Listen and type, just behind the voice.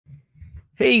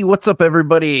Hey, what's up,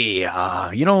 everybody?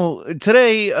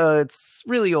 Today it's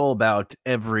really all about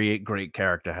every great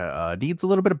character needs a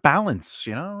little bit of balance.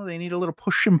 They need a little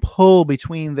push and pull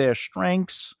between their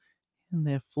strengths and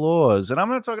their flaws. And I'm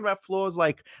not talking about flaws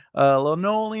like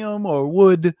linoleum or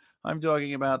wood. I'm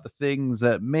talking about the things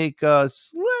that make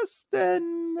us less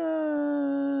than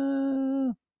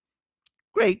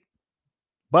great,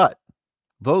 but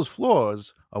those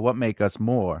flaws are what make us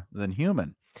more than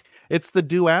human. It's the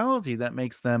duality that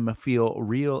makes them feel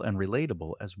real and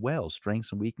relatable as well.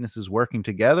 Strengths and weaknesses working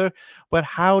together. But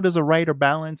how does a writer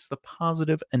balance the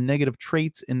positive and negative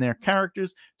traits in their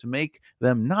characters to make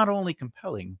them not only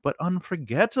compelling, but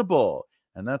unforgettable?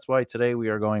 And that's why today we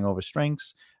are going over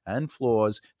strengths and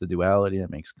flaws, the duality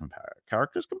that makes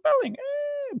characters compelling.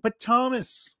 But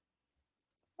Thomas,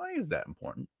 why is that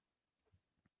important?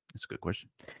 That's a good question.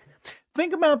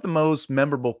 Think about the most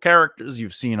memorable characters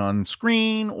you've seen on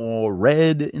screen or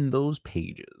read in those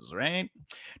pages, right?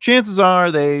 Chances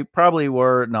are they probably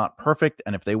were not perfect.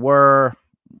 And if they were,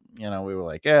 we were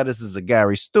like, yeah, this is a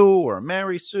Gary Stu or a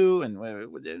Mary Sue. And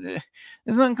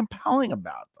there's nothing compelling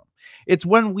about them. It's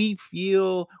when we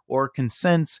feel or can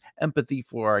sense empathy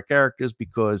for our characters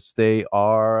because they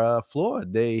are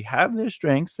flawed. They have their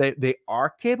strengths. They are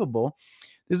capable.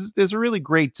 There's a really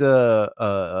great chart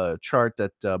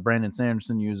that Brandon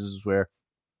Sanderson uses where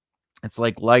it's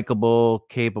like likable,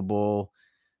 capable,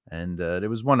 and there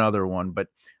was one other one, but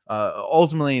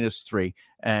ultimately there's three,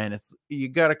 and you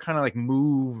got to kind of like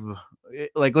move,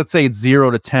 like let's say it's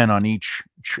 0 to 10 on each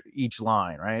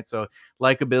line, right? So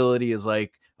likability is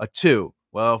like a 2.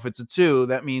 Well, if it's a 2,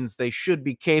 that means they should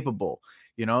be capable.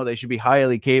 They should be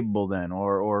highly capable then,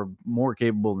 or more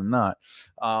capable than not.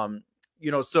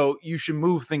 So you should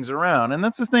move things around. And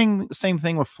that's same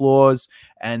thing with flaws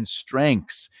and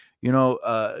strengths.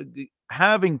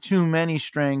 Having too many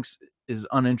strengths is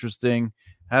uninteresting.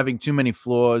 Having too many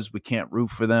flaws, we can't root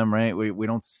for them, right? We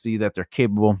don't see that they're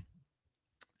capable.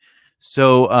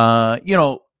 So,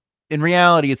 in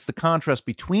reality, it's the contrast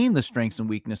between the strengths and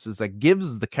weaknesses that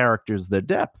gives the characters their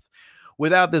depth.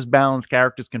 Without this balance,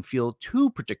 characters can feel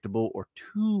too predictable or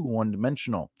too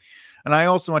one-dimensional. And I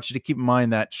also want you to keep in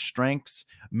mind that strengths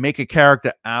make a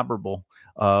character admirable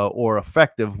or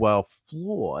effective, while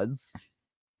flaws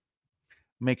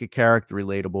make a character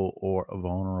relatable or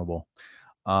vulnerable.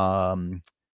 But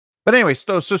anyway,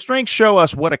 so strengths show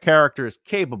us what a character is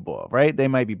capable of, right? They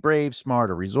might be brave, smart,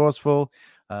 or resourceful,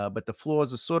 but the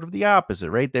flaws are sort of the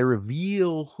opposite, right? They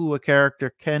reveal who a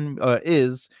character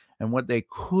is and what they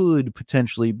could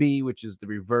potentially be, which is the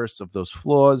reverse of those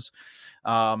flaws.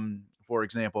 For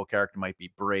example, a character might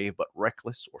be brave but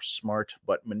reckless, or smart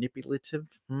but manipulative.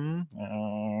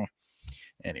 Anyway.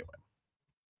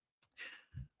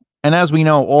 And as we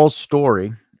know, all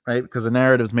story, right? Because a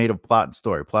narrative is made of plot and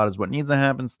story. Plot is what needs to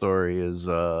happen. Story is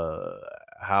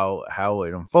how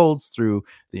it unfolds through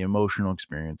the emotional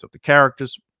experience of the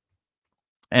characters.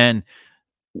 And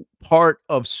part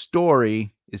of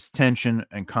story is tension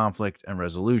and conflict and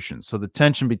resolution. So the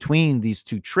tension between these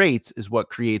two traits is what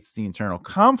creates the internal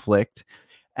conflict.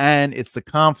 And it's the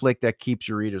conflict that keeps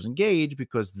your readers engaged,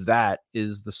 because that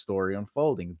is the story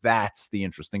unfolding. That's the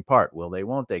interesting part. Will they,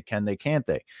 won't they? Can they, can't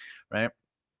they? Right?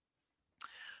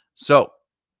 So,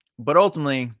 but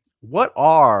ultimately, what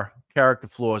are character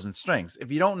flaws and strengths? If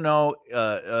you don't know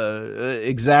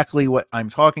exactly what I'm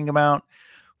talking about,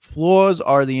 flaws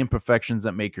are the imperfections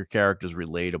that make your characters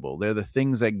relatable. They're the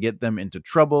things that get them into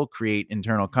trouble, create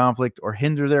internal conflict, or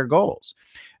hinder their goals.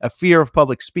 A fear of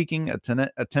public speaking, a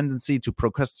tendency to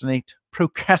procrastinate,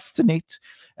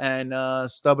 and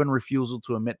stubborn refusal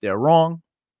to admit they're wrong.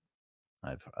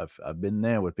 I've been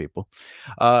there with people.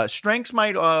 Strengths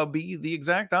might be the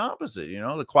exact opposite.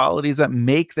 The qualities that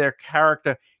make their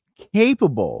character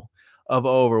capable of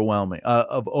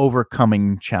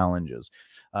overcoming challenges.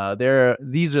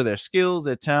 These are their skills,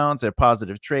 their talents, their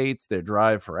positive traits, their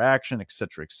drive for action,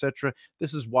 etc., etc.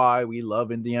 This is why we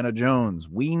love Indiana Jones.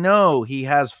 We know he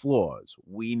has flaws.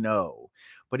 We know.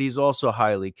 But he's also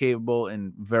highly capable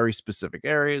in very specific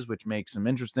areas, which makes him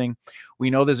interesting. We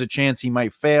know there's a chance he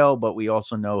might fail, but we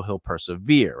also know he'll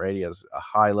persevere, right? He has a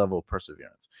high level of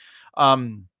perseverance. But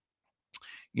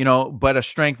a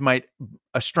strength might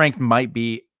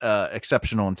be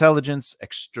exceptional intelligence,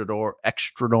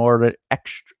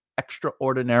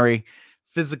 extraordinary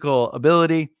physical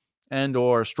ability, and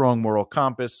or strong moral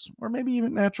compass, or maybe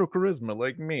even natural charisma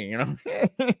like me,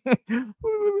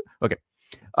 Okay.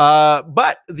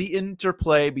 But the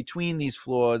interplay between these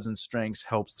flaws and strengths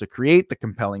helps to create the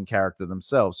compelling character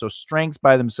themselves. So strengths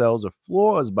by themselves or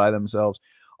flaws by themselves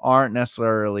aren't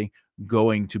necessarily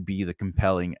going to be the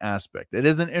compelling aspect. It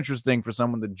isn't interesting for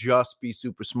someone to just be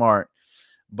super smart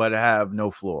but have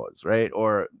no flaws, right?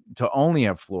 Or to only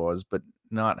have flaws but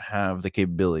not have the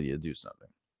capability to do something.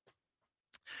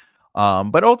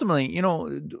 But ultimately,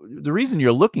 the reason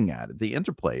you're looking at it, the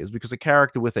interplay, is because a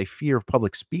character with a fear of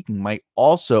public speaking might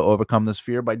also overcome this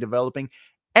fear by developing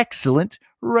excellent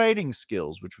writing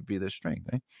skills, which would be their strength.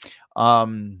 Eh?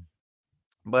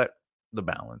 But the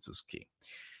balance is key.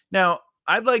 Now,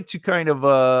 I'd like to kind of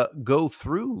go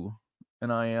through, and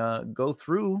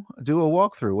do a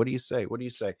walkthrough. What do you say? What do you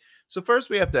say? So first,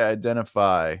 we have to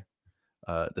identify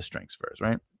the strengths first,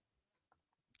 right?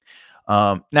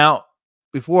 Now,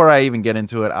 before I even get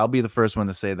into it, I'll be the first one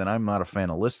to say that I'm not a fan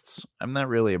of lists. I'm not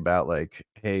really about like,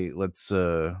 hey, let's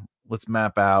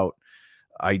map out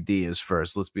ideas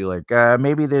first. Let's be like,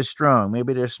 maybe they're strong,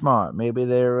 maybe they're smart, maybe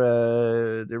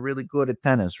they're really good at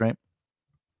tennis, right?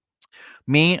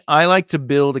 Me, I like to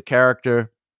build a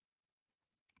character,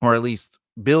 or at least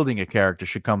building a character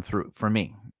should come through for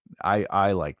me.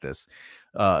 I like this.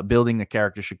 Building the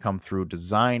character should come through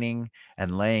designing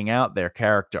and laying out their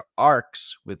character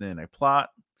arcs within a plot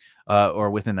or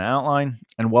within an outline.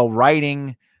 And while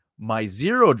writing my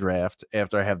zero draft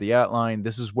after I have the outline,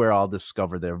 this is where I'll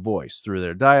discover their voice through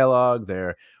their dialogue,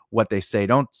 their what they say,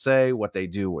 don't say, what they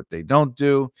do, what they don't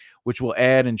do, which will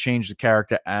add and change the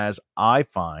character as I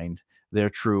find their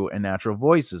true and natural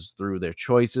voices through their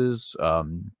choices.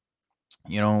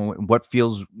 What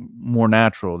feels more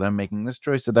natural, them making this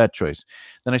choice or that choice.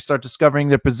 Then I start discovering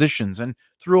their positions. And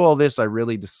through all this, I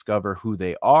really discover who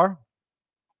they are.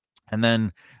 And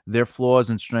then their flaws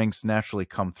and strengths naturally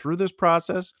come through this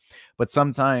process. But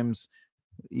sometimes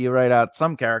you write out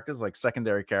some characters like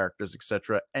secondary characters,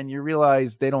 etc., and you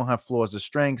realize they don't have flaws or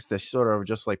strengths. They're sort of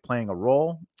just like playing a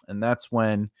role. And that's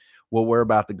when what we're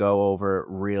about to go over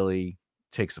really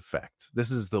takes effect. This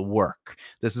is the work.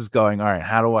 This is going, all right,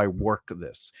 how do I work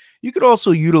this? You could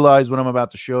also utilize what I'm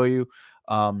about to show you.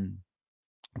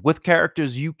 With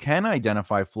characters you can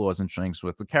identify flaws and strengths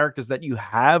with, the characters that you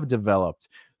have developed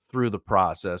through the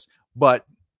process, but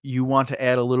you want to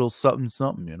add a little something,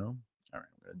 something, All right, I'm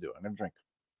going to do it. I'm going to drink.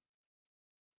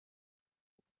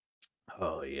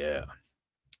 Oh, yeah.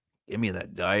 Give me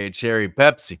that Diet Cherry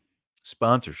Pepsi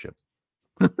sponsorship.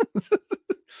 All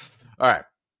right.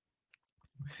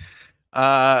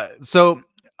 So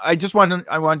I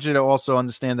want you to also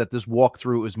understand that this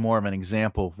walkthrough is more of an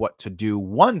example of what to do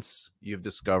once you've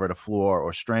discovered a flaw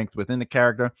or strength within the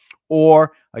character,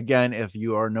 or again, if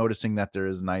you are noticing that there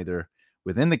is neither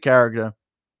within the character.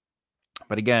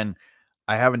 But again,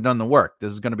 I haven't done the work.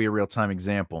 This is going to be a real-time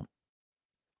example.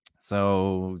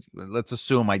 So let's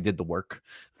assume I did the work.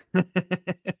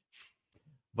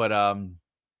 But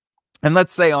and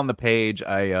let's say on the page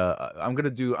I'm gonna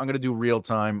do real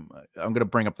time. I'm gonna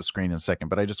bring up the screen in a second,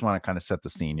 but I just want to kind of set the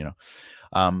scene,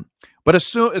 But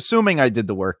assuming I did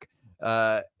the work,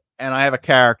 and I have a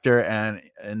character and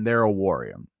they're a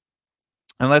warrior,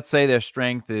 and let's say their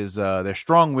strength is they're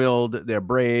strong-willed, they're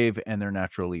brave, and they're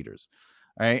natural leaders,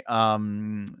 right?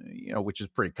 Which is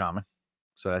pretty common,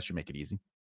 so that should make it easy.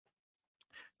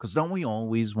 Because don't we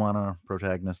always want our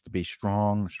protagonist to be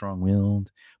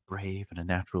strong-willed, brave, and a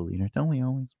natural leader? Don't we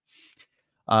always?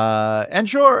 And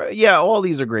sure, yeah, all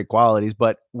these are great qualities,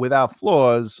 but without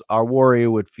flaws, our warrior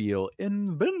would feel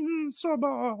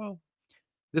invincible.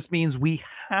 This means we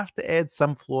have to add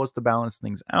some flaws to balance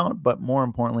things out, but more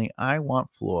importantly, I want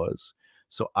flaws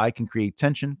so I can create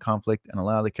tension, conflict, and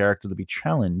allow the character to be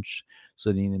challenged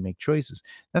so they need to make choices.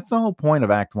 That's the whole point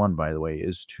of Act 1, by the way,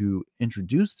 is to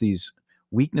introduce these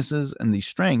weaknesses and these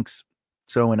strengths.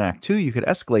 So in Act 2, you could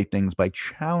escalate things by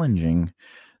challenging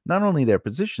not only their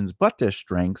positions, but their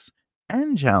strengths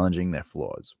and challenging their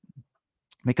flaws.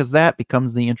 Because that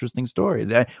becomes the interesting story.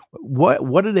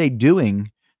 What are they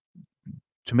doing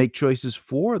to make choices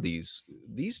for these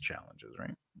challenges,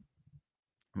 right?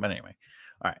 But anyway,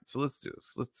 all right, so let's do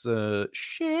this. Let's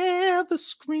share the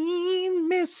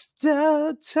screen,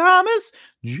 Mr. Thomas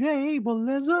J.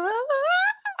 Bellezza.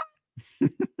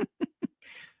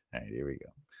 All right, here we go.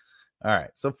 All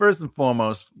right, so first and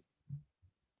foremost,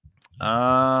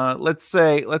 let's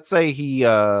say he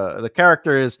the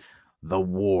character is the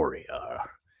warrior,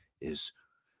 is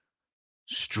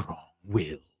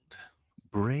strong-willed,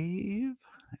 brave,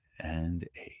 and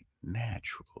a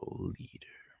natural leader.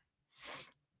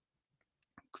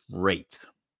 Great.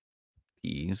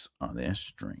 These are their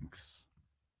strengths.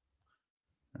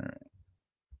 All right.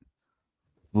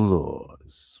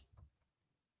 Flaws.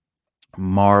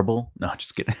 Marble. No,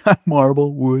 just kidding.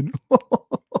 Marble wood.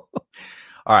 All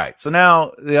right. So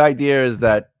now the idea is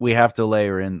that we have to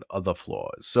layer in the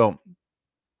flaws. So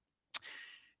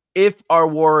If our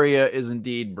warrior is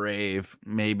indeed brave,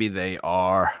 maybe they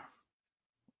are,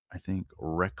 I think,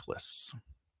 reckless.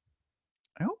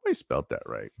 I hope I spelled that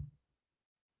right.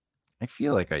 I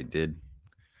feel like I did.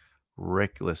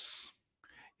 Reckless.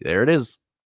 There it is.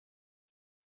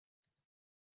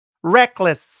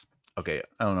 Reckless. Okay,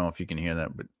 I don't know if you can hear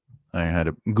that, but I had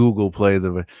to Google play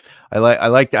the.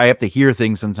 I have to hear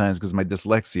things sometimes because of my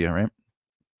dyslexia, right?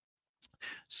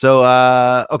 So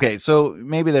okay, so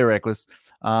maybe they're reckless.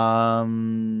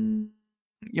 Um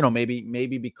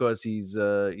maybe because he's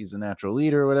a natural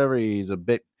leader or whatever, he's a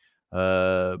bit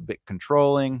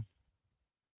controlling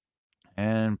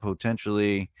and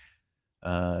potentially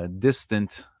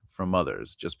distant from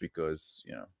others just because,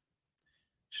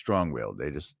 strong-willed.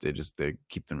 They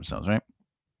keep themselves, right?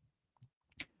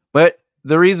 But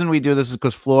the reason we do this is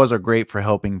because flaws are great for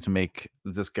helping to make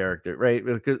this character, right?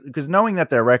 Because knowing that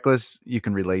they're reckless, you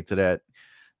can relate to that.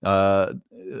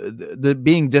 The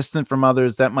being distant from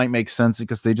others, that might make sense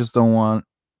because they just don't want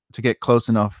to get close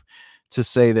enough to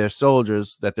say they're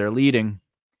soldiers that they're leading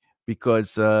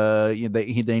because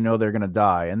they know they're going to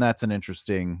die, and that's an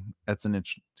interesting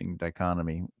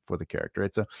dichotomy for the character,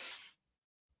 right? So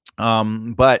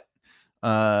but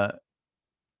uh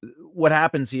what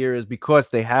happens here is because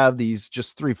they have these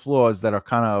just three flaws that are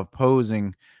kind of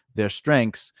opposing their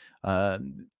strengths. Uh,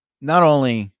 not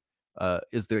only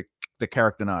is the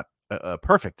character not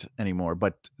perfect anymore,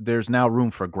 but there's now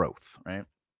room for growth, right?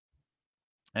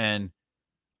 And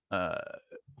uh,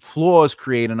 flaws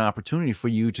create an opportunity for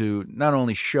you to not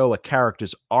only show a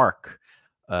character's arc.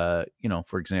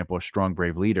 For example, a strong,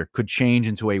 brave leader could change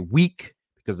into a weak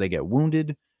because they get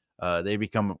wounded. They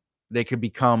become they could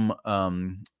become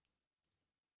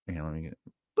let me get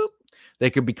boop. They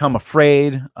could become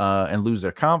afraid and lose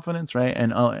their confidence, right?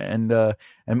 And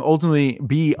ultimately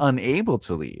be unable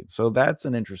to lead. So that's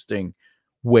an interesting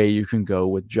way you can go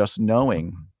with just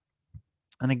knowing.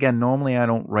 And again, normally I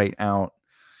don't write out,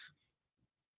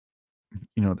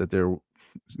 that they're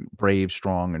brave,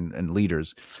 strong, and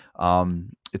leaders.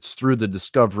 It's through the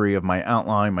discovery of my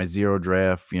outline, my zero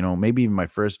draft, maybe even my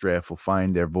first draft will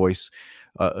find their voice,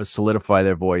 solidify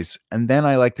their voice. And then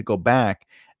I like to go back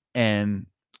and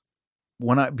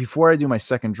before I do my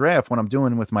second draft, when I'm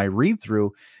doing with my read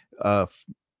through, uh,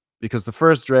 because the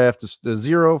first draft is the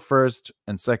zero first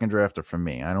and second draft are for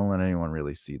me. I don't let anyone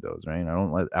really see those, right? I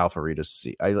don't let alpha readers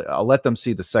see. I'll let them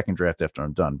see the second draft after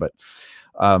I'm done, but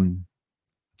um,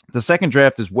 the second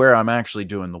draft is where I'm actually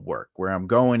doing the work, where I'm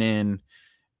going in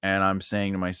and I'm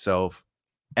saying to myself,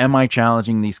 am I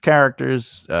challenging these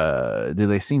characters? Do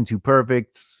they seem too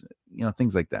perfect?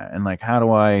 Things like that. And like, how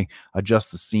do I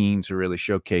adjust the scene to really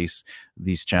showcase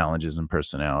these challenges and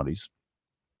personalities?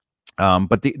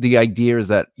 But the idea is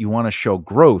that you want to show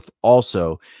growth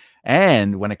also.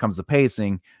 And when it comes to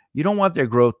pacing, you don't want their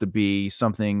growth to be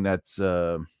something that's,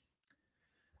 I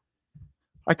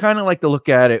kind of like to look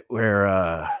at it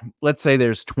where, let's say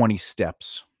there's 20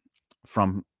 steps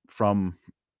from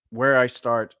where I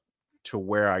start to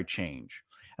where I change.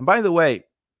 And by the way,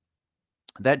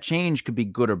 that change could be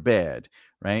good or bad,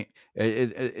 right?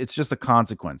 It's just a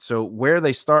consequence. So where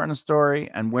they start in a story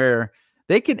and where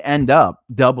they could end up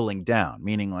doubling down,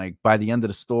 meaning like by the end of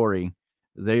the story,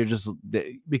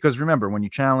 because remember, when you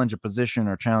challenge a position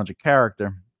or challenge a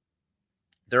character,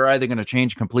 they're either going to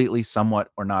change completely, somewhat,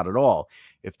 or not at all.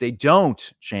 If they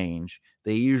don't change,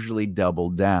 they usually double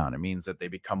down. It means that they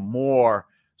become more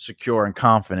secure and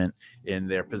confident in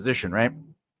their position, right?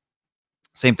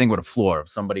 Same thing with a floor. If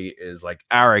somebody is like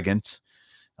arrogant,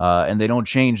 and they don't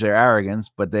change their arrogance,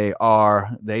 but they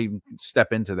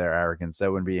step into their arrogance,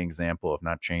 that would be an example of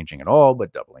not changing at all,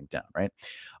 but doubling down, right?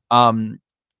 Um,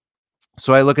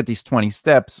 so I look at these 20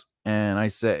 steps and I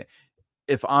say,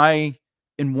 if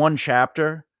in one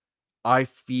chapter, I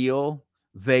feel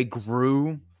they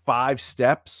grew 5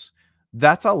 steps,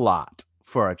 that's a lot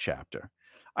for a chapter.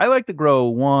 I like to grow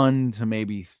 1 to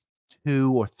maybe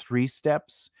 2 or 3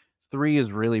 steps. 3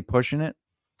 is really pushing it.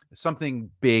 Something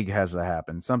big has to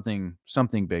happen. Something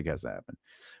big has to happen.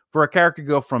 For a character to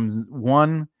go from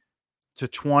 1 to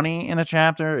 20 in a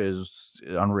chapter is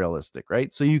unrealistic,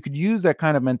 right? So you could use that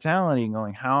kind of mentality and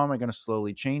going, how am I going to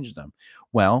slowly change them?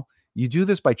 Well, you do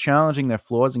this by challenging their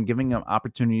flaws and giving them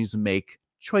opportunities to make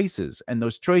choices. And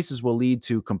those choices will lead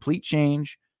to complete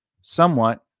change,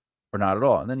 somewhat, or not at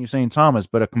all. And then you're saying, Thomas,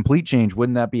 but a complete change,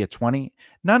 wouldn't that be a 20?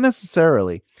 Not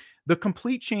necessarily. The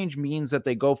complete change means that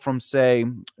they go from, say,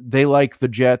 they like the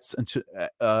Jets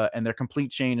and their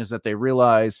complete change is that they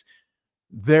realize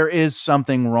there is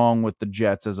something wrong with the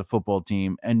Jets as a football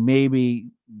team, and maybe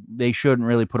they shouldn't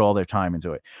really put all their time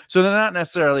into it. So they're not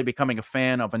necessarily becoming a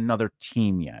fan of another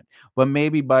team yet, but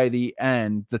maybe by the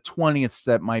end, the 20th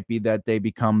step might be that they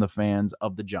become the fans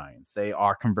of the Giants. They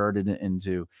are converted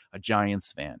into a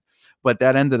Giants fan. But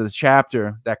that end of the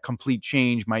chapter, that complete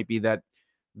change might be that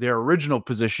their original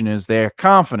position is they're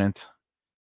confident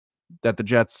that the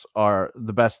Jets are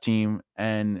the best team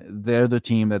and they're the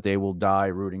team that they will die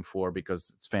rooting for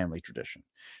because it's family tradition.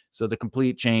 So the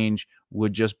complete change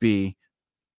would just be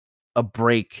a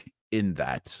break in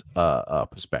that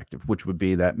perspective, which would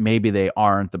be that maybe they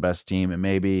aren't the best team and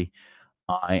maybe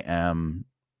I am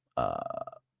uh,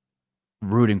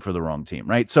 rooting for the wrong team,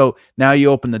 right? So now you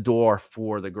open the door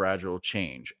for the gradual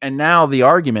change. And now the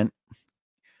argument,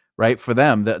 right, for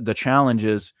them, the challenge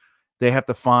is they have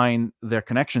to find their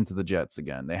connection to the Jets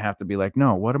again. They have to be like,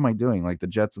 no, what am I doing? Like the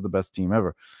Jets are the best team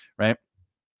ever, right?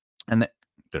 And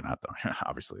they're not,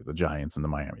 obviously, the Giants and the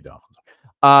Miami Dolphins.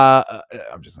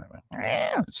 I'm just saying,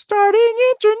 starting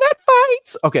internet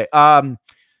fights. Okay,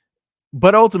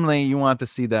 but ultimately, you want to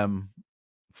see them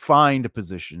find a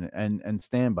position and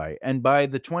stand by. And by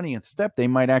the 20th step, they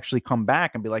might actually come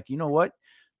back and be like, you know what?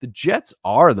 The Jets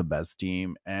are the best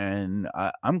team, and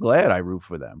I'm glad I root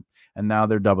for them. And now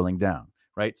they're doubling down,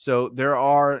 right? So there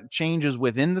are changes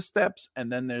within the steps,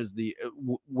 and then there's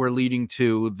we're leading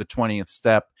to the 20th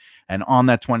step. And on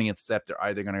that 20th step, they're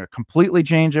either going to completely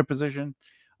change their position,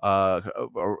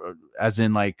 or as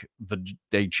in like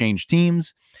they change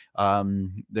teams.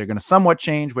 They're going to somewhat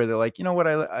change where they're like, you know what,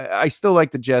 I still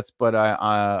like the Jets, but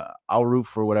I'll root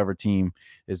for whatever team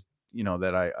is, you know,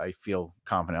 that I feel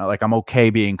confident. Like I'm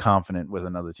okay being confident with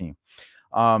another team.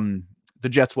 The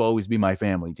Jets will always be my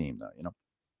family team, though, you know.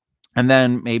 And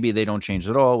then maybe they don't change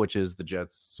at all, which is the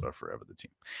Jets are forever the team.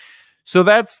 So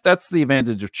that's the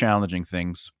advantage of challenging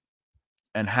things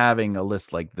and having a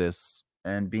list like this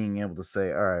and being able to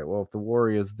say, all right, well, if the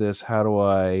Warriors this, how do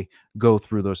I go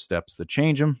through those steps to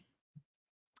change them?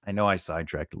 I know I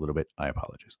sidetracked a little bit. I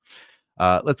apologize.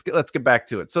 Let's get back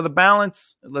to it. So the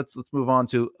balance. Let's move on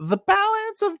to the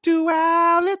balance of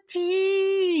duality.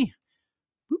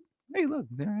 Hey, look,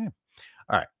 there I am.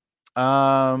 All right.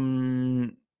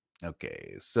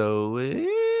 Okay. So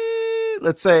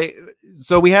let's say.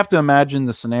 So we have to imagine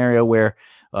the scenario where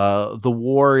the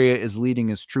warrior is leading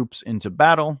his troops into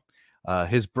battle.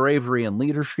 His bravery and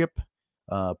leadership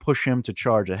push him to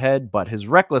charge ahead, but his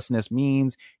recklessness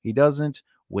means he doesn't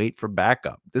wait for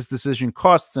backup. This decision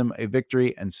costs him a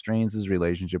victory and strains his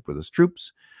relationship with his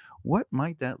troops. What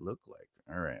might that look like?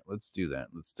 All right, let's do that.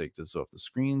 Let's take this off the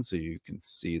screen so you can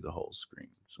see the whole screen.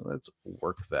 So let's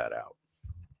work that out.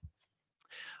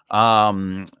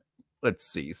 Let's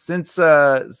see. Since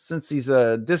he's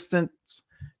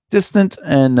distant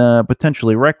and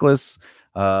potentially reckless,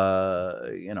 you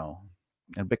know,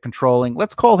 and a bit controlling.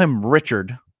 Let's call him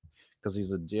Richard because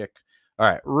he's a dick. All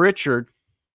right, Richard.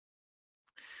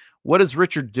 What is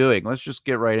Richard doing? Let's just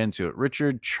get right into it.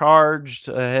 Richard charged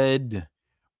ahead,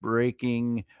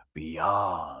 breaking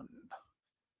beyond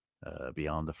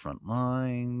the front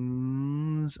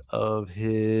lines of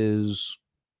his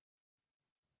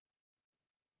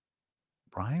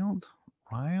riled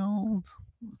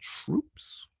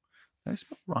troops. Did I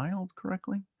spell riled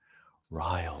correctly?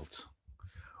 Riled.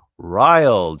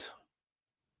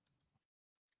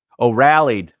 Oh,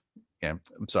 rallied. Yeah,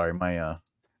 I'm sorry, my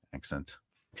accent.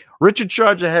 Richard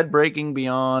charged ahead, breaking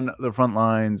beyond the front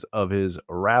lines of his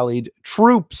rallied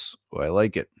troops. Oh, I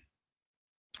like it.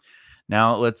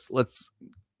 Now let's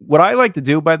what I like to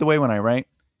do, by the way, when I write,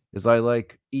 is I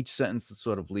like each sentence to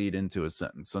sort of lead into a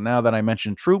sentence. So now that I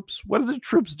mentioned troops, what are the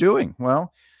troops doing?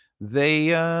 Well,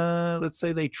 they let's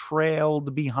say they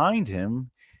trailed behind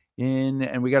him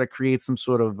and we got to create some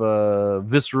sort of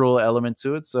visceral element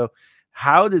to it. So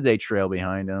how did they trail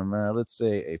behind him? Let's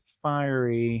say a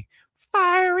fiery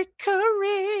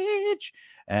courage.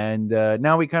 And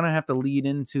now we kind of have to lead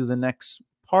into the next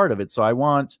part of it. So I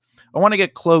want to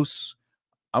get close.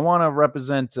 I want to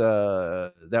represent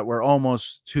that we're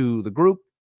almost to the group,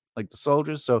 like the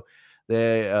soldiers. So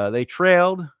they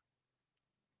trailed.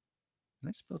 Can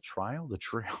I spell trial? The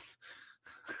trailed.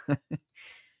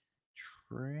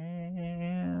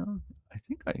 Trailed. I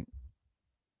think I.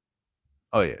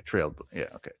 Oh yeah, trailed. Yeah,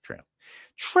 okay, trailed.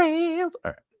 Trailed.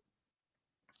 All right.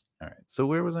 All right. So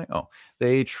where was I? Oh,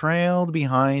 they trailed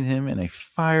behind him in a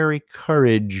fiery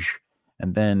courage,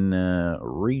 and then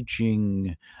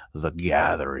reaching the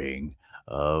gathering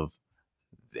of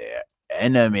their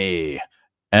enema,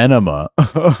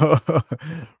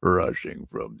 rushing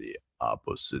from the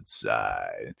opposite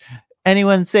side.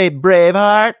 Anyone say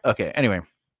Braveheart? Okay. Anyway,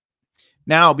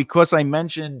 Now, because I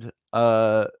mentioned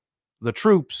the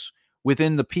troops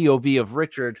within the POV of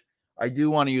Richard, I do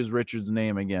want to use Richard's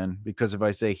name again, because if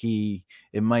I say he,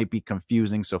 it might be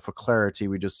confusing. So for clarity,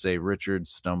 we just say Richard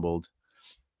stumbled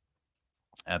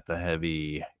at the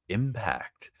heavy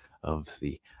impact of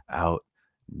the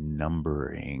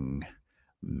outnumbering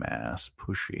mass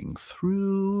pushing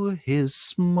through his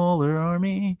smaller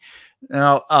army.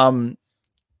 Now,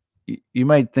 you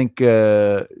might think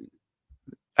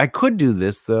I could do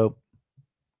this, though.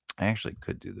 I actually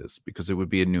could do this because it would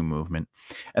be a new movement.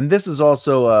 And this is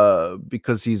also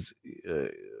because he's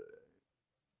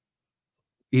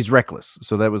reckless.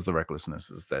 So that was the recklessness,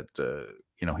 is that,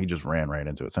 he just ran right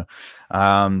into it. So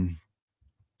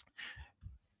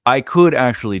I could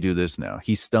actually do this now.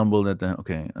 He stumbled at the,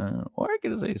 okay. Or I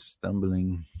could say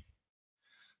stumbling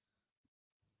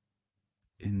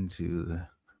into the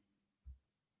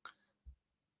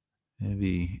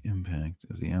heavy impact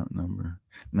of the outnumber.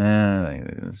 Nah,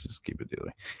 let's just keep it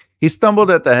doing. He stumbled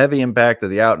at the heavy impact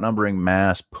of the outnumbering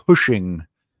mass pushing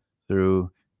through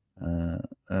a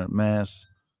mass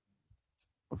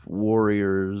of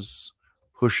warriors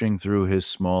pushing through his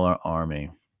smaller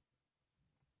army.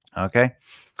 Okay.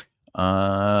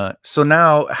 So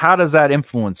now how does that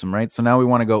influence him, right? So now we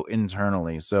want to go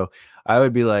internally. So I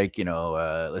would be like,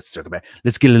 let's talk about,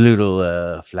 let's get a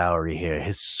little flowery here.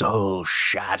 His soul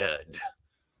shattered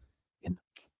in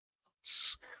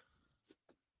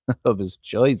the of his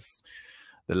choice,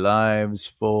 the lives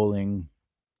falling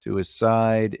to his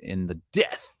side in the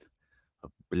death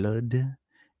of blood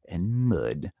and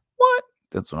mud. What?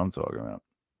 That's what I'm talking about.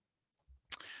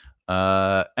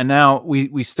 And now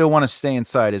we still want to stay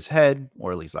inside his head,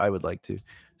 or at least I would like to.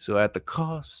 So at the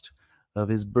cost of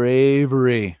his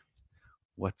bravery,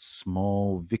 what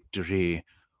small victory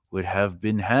would have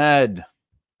been had?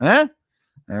 Huh?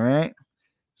 All right.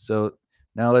 So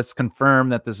now let's confirm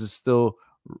that this is still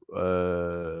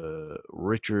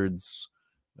Richard's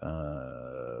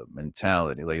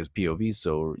mentality, like his POV.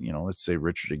 So, let's say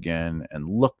Richard again, and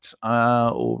looked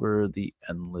over the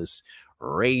endless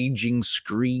raging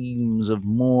screams of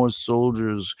more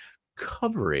soldiers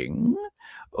covering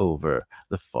over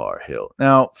the far hill.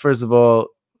 Now, first of all,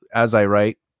 as I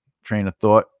write train of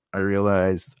thought, I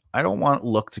realized I don't want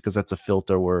looked because that's a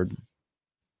filter word.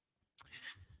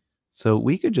 So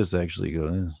we could just actually go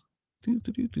this.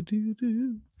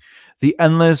 The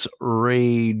endless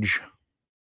rage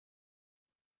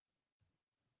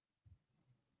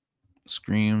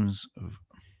screams of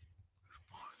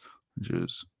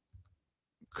just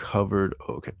covered.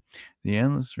 Okay. The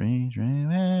endless rage.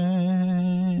 Endless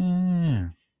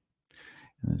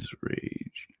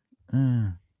rage.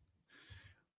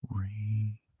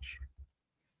 Rage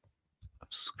of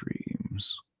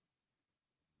screams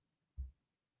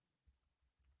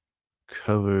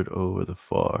covered over the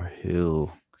far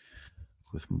hill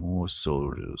with more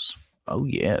soldiers. Oh,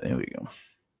 yeah. There we go.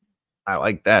 I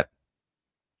like that.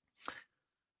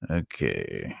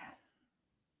 Okay.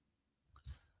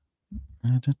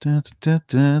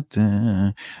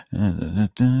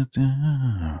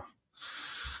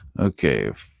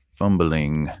 Okay,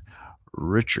 fumbling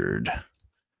Richard.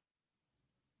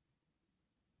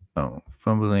 Oh,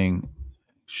 fumbling.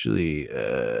 Actually,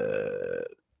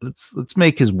 let's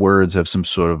make his words have some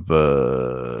sort of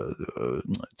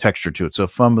texture to it. So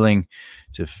fumbling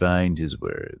to find his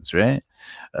words, right?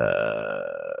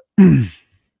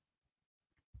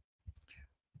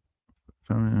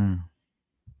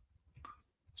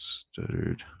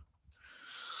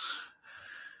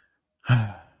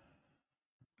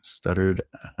 Stuttered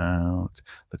out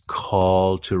the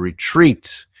call to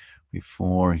retreat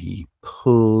before he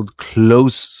pulled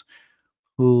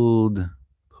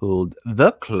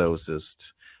the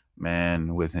closest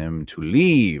man with him to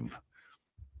leave.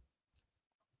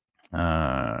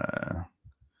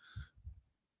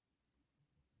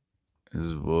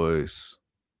 His voice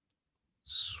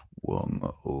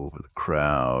swung over the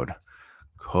crowd,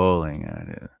 calling at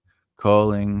it,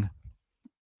 calling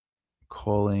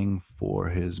for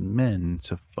his men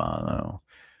to follow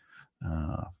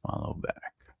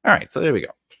back. All right, so there we go.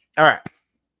 All right.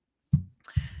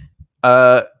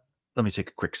 Let me take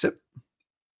a quick sip.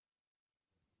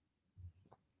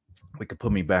 We could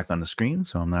put me back on the screen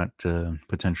so I'm not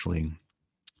potentially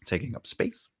taking up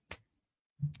space.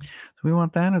 Do we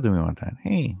want that, or do we want that?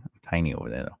 Hey, I'm tiny over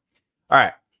there, though. All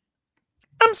right.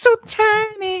 I'm so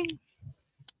tiny.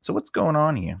 So what's going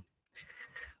on here?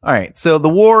 All right, so the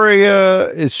warrior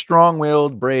is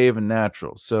strong-willed, brave, and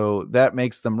natural. So that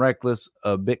makes them reckless,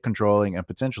 a bit controlling, and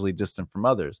potentially distant from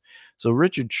others. So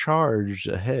Richard charged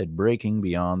ahead, breaking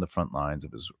beyond the front lines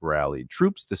of his rallied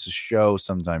troops. This is show,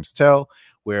 sometimes tell,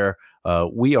 where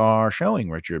We are showing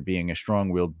Richard being a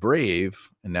strong-willed, brave,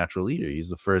 and natural leader. He's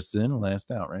the first in and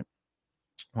last out, right?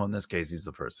 Well, in this case, he's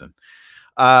the first in.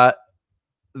 Uh,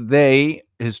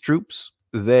 his troops,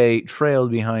 they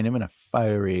trailed behind him in a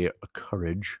fiery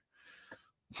courage,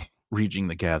 reaching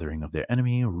the gathering of their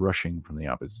enemy, rushing from the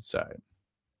opposite side.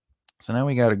 So now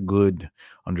we got a good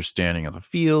understanding of the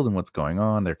field and what's going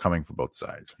on. They're coming from both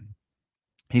sides.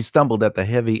 He stumbled at the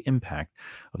heavy impact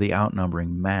of the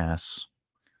outnumbering mass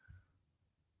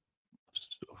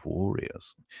of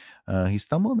warriors. He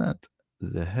stumbled at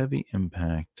the heavy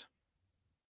impact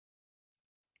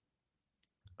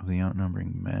of the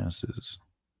outnumbering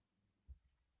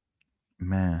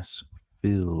mass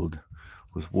filled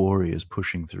with warriors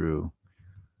pushing through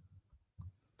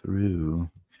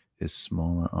his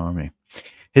smaller army.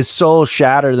 His soul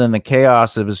shattered in the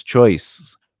chaos of his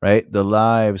choice, right? The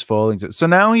lives falling to. So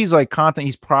now he's like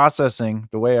he's processing.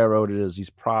 The way I wrote it is he's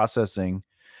processing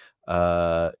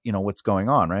what's going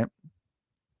on, right?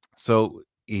 So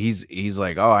he's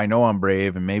like, oh, I know I'm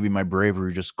brave, and maybe my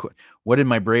bravery just what did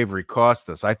my bravery cost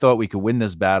us? I thought we could win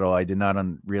this battle. I did not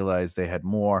realize they had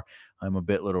more. I'm a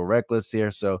bit little reckless here.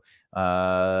 So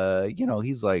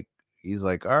he's like,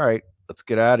 all right, let's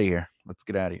get out of here. Let's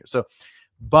get out of here. So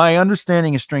by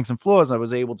understanding his strengths and flaws, I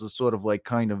was able to sort of like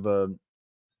kind of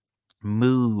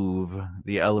move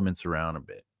the elements around a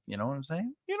bit. You know what I'm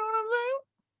saying? You know what I'm saying?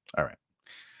 All right.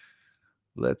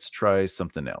 Let's try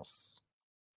something else.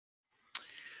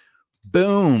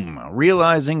 Boom.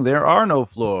 Realizing there are no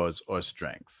flaws or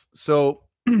strengths. So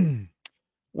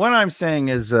what I'm saying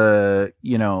is,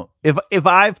 if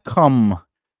I've come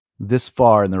this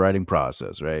far in the writing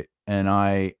process, right, and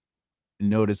I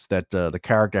notice that the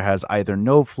character has either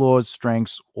no flaws,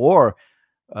 strengths, or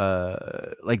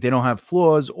like they don't have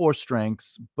flaws or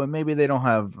strengths, but maybe they don't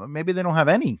have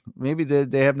any. Maybe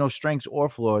they have no strengths or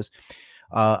flaws.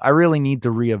 I really need to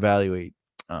reevaluate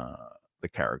the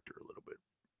character a little bit.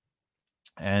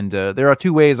 And there are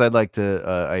two ways I'd like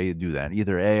to I do that.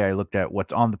 Either A, I looked at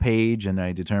what's on the page and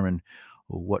I determined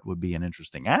what would be an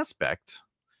interesting aspect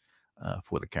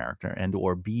for the character, and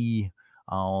or B,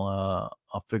 I'll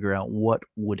figure out what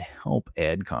would help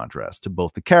add contrast to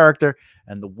both the character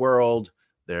and the world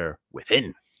they're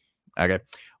within. Okay,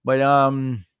 but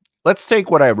let's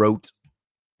take what I wrote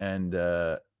and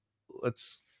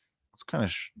let's kind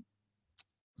of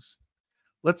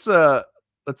let's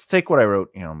take what I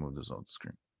wrote. I'll move this on the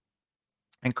screen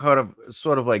and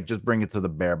sort of like just bring it to the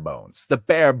bare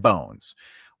bones,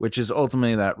 which is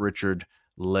ultimately that Richard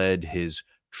led his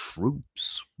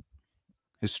troops,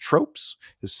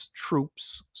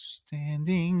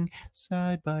 standing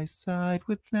side by side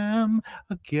with them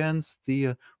against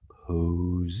the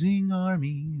opposing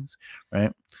armies,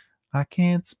 right? I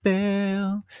can't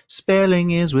spell,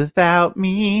 spelling is without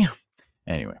me.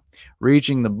 Anyway,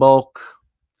 reaching the bulk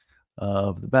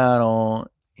of the battle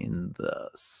in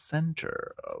the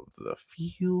center of the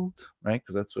field, right?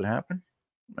 Because that's what happened,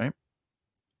 right?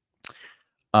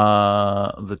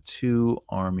 The two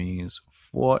armies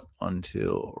fought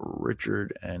until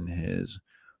Richard and his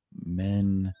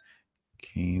men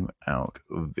came out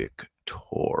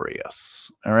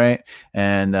victorious. All right.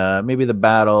 And maybe the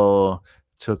battle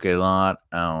took a lot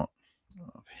out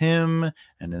of him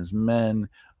and his men,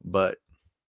 but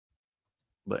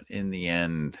in the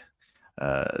end,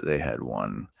 they had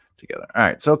won together. All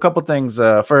right. So a couple things.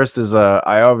 First is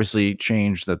I obviously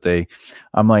changed that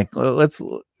I'm like, let's,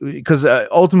 because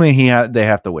ultimately they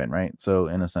have to win, right? So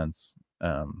in a sense,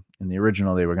 in the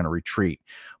original they were going to retreat,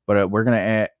 but we're going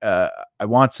to. I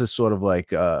want to sort of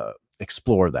like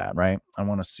explore that, right? I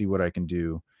want to see what I can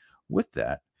do with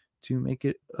that to make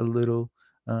it a little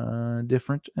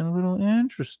different and a little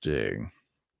interesting.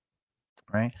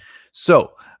 Right.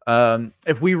 So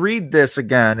if we read this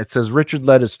again, it says Richard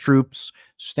led his troops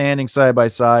standing side by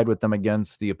side with them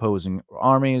against the opposing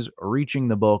armies, reaching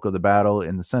the bulk of the battle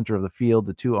in the center of the field.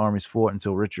 The two armies fought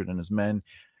until Richard and his men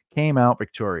came out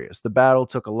victorious. The battle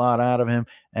took a lot out of him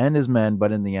and his men,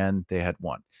 but in the end, they had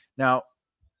won. Now,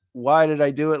 why did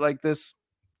I do it like this?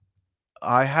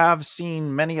 I have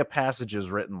seen many passages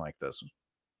written like this,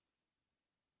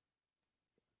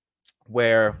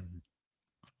 where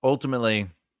ultimately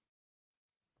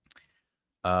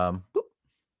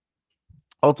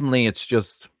it's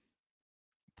just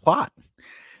plot.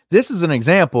 This is an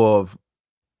example of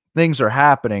things are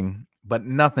happening, but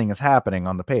nothing is happening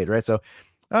on the page, right? So,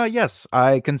 yes,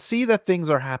 I can see that things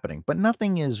are happening, but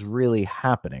nothing is really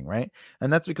happening, right?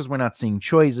 And that's because we're not seeing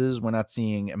choices, we're not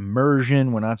seeing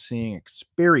immersion, we're not seeing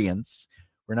experience,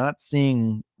 we're not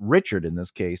seeing Richard in this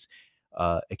case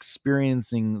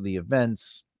experiencing the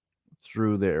events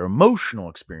through their emotional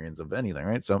experience of anything,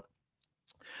 right? So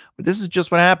But this is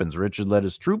just what happens. Richard led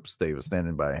his troops. They were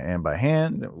standing by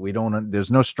hand.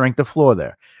 There's no strength of floor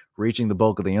there. Reaching the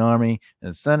bulk of the army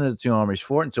and center the two armies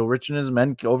fought until Richard and his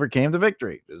men overcame the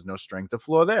victory. There's no strength of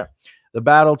floor there. The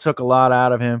battle took a lot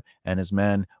out of him and his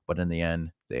men, but in the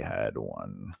end, they had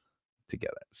won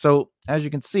together. So, as you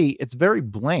can see, it's very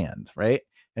bland, right?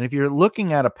 And if you're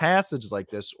looking at a passage like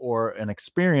this or an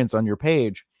experience on your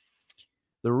page,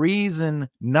 the reason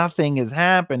nothing is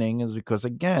happening is because,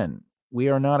 again, we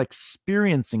are not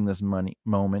experiencing this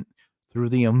moment through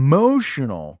the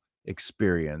emotional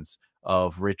experience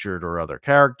of Richard or other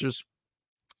characters.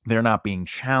 They're not being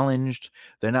challenged.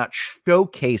 They're not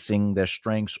showcasing their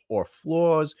strengths or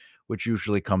flaws, which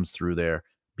usually comes through their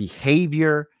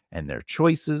behavior and their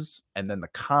choices, and then the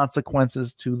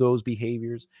consequences to those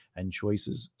behaviors and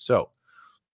choices. So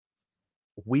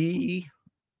we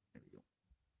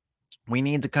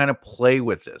need to kind of play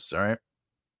with this, all right?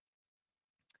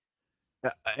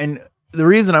 And the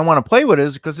reason I want to play with it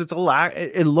is because it's a lack.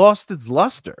 It lost its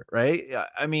luster, right?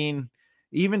 I mean,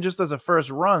 even just as a first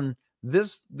run,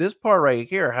 this part right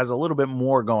here has a little bit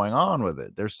more going on with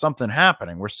it. There's something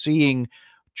happening. We're seeing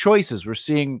choices. We're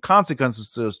seeing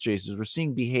consequences to those choices. We're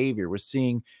seeing behavior. We're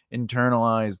seeing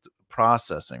internalized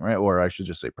processing, right? Or I should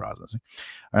just say processing.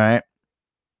 All right.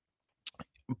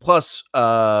 Plus,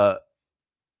 like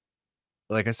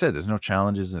I said, there's no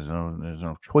challenges, there's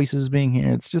no choices being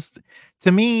here. It's just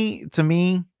to me,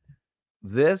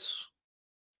 this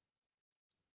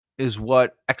is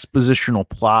what expositional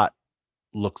plot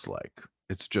looks like.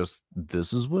 It's just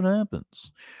this is what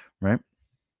happens, right?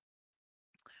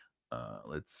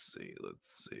 Let's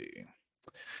see.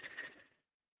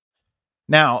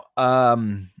 Now,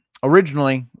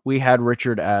 originally we had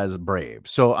Richard as brave,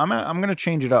 so I'm gonna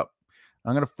change it up.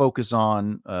 I'm gonna focus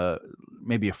on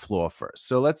maybe a flaw first.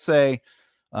 So let's say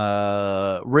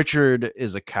Richard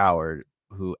is a coward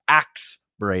who acts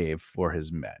brave for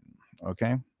his men.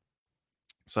 Okay,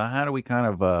 so how do we kind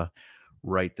of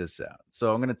write this out?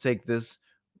 So I'm gonna take this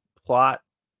plot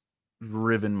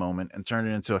driven moment and turn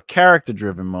it into a character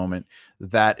driven moment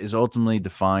that is ultimately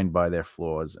defined by their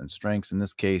flaws and strengths. In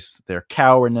this case, their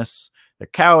cowardice,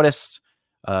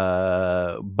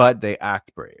 but they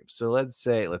act brave. So let's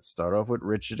start off with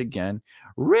Richard again.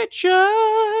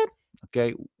 Richard,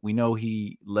 okay, we know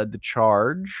he led the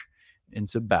charge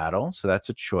into battle, so that's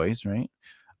a choice, right?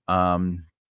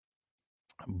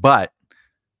 But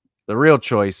the real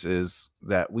choice is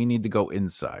that we need to go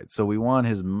inside. So we want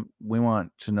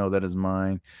to know that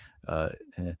uh,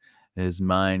 his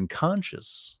mind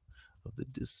conscious of the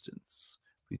distance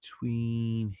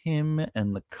between him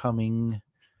and the coming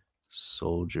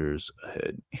soldiers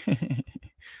ahead.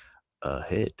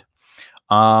 ahead.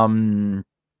 Um,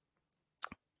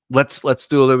 let's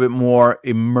do a little bit more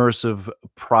immersive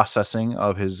processing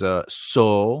of his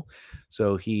soul.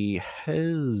 So he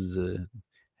hesitated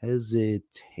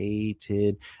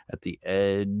at the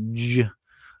edge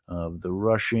of the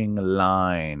rushing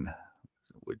line,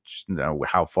 which now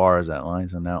how far is that line?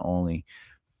 So now only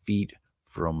feet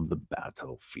from the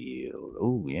battlefield.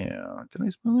 Oh yeah, did I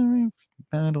spell that right?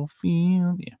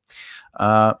 Battlefield. Yeah.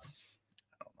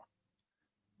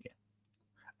 Yeah.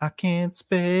 I can't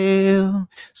spell.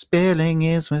 Spelling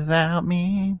is without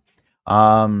me.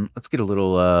 Let's get a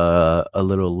little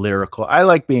lyrical. I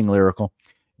like being lyrical.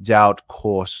 Doubt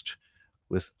coursed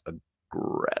with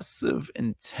aggressive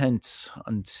intent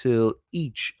until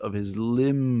each of his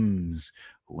limbs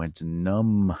went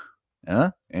numb. Yeah,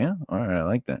 yeah. All right, I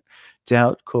like that.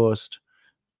 Doubt coursed.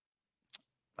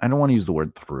 I don't want to use the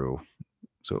word through,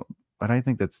 so but I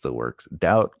think that still works.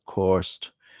 Doubt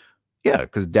coursed. Yeah,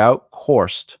 because doubt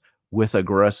coursed with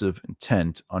aggressive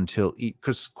intent until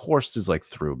because coursed is like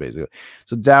through basically.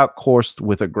 So doubt coursed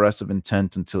with aggressive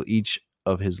intent until each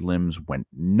of his limbs went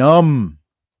numb.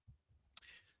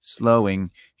 Slowing,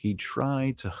 he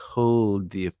tried to hold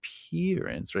the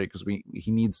appearance, right? Because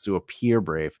he needs to appear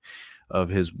brave of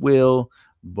his will,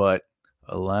 but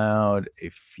allowed a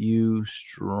few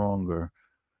stronger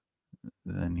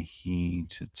than he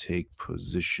to take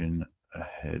position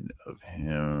ahead of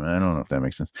him. I don't know if that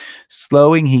makes sense.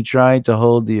 Slowing, he tried to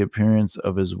hold the appearance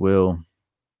of his will.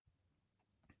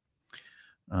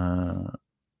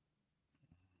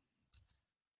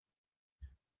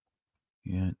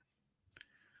 Yeah.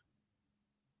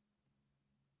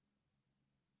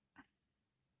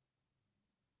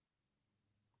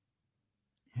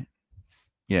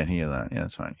 Yeah, he allowed. Yeah,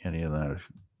 that's fine. Yeah, he allowed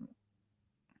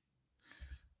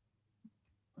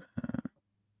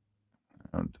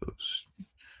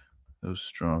those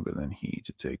stronger than he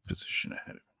to take position ahead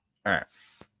of him. All right.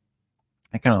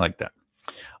 I kind of like that.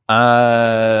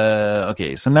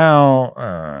 Okay, so now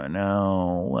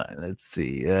let's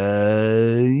see.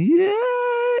 Yeah.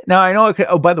 Now I know it could,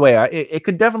 oh, by the way, it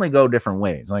could definitely go different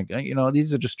ways. Like,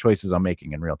 these are just choices I'm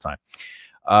making in real time.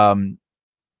 Um,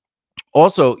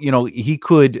 Also, he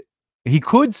could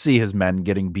see his men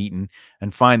getting beaten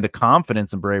and find the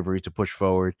confidence and bravery to push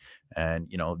forward, and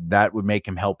that would make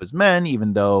him help his men,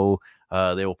 even though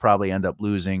they will probably end up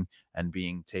losing and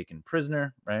being taken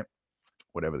prisoner, right?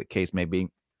 Whatever the case may be.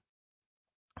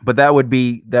 But that would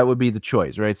be the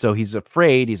choice, right? So he's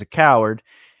afraid, he's a coward.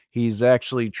 He's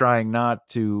actually trying not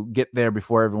to get there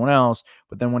before everyone else,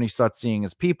 but then when he starts seeing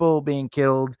his people being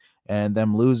killed and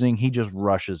them losing, he just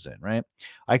rushes in, right?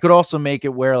 I could also make it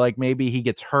where, like, maybe he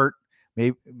gets hurt,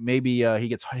 maybe he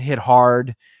gets hit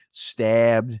hard,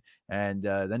 stabbed, and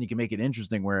then you can make it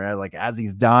interesting where, like, as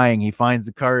he's dying, he finds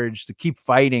the courage to keep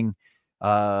fighting,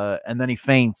 and then he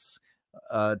faints,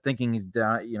 thinking he's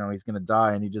gonna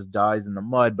die, and he just dies in the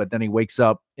mud. But then he wakes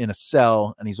up in a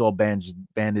cell, and he's all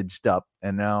bandaged up,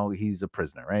 and now he's a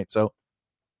prisoner, right? So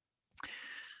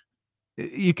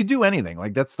you could do anything.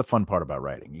 Like, that's the fun part about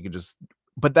writing. You could just,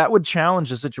 but that would challenge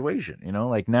the situation.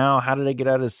 Like, now, how did I get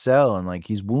out of his cell? And, like,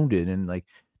 he's wounded, and, like,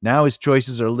 now his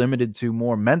choices are limited to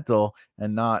more mental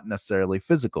and not necessarily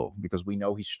physical, because we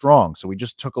know he's strong. So we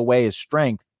just took away his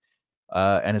strength,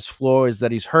 and his flaw is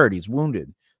that he's hurt, he's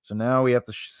wounded. So now we have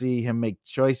to see him make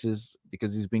choices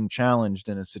because he's being challenged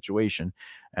in a situation,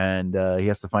 and he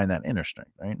has to find that inner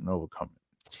strength, right, and overcome it.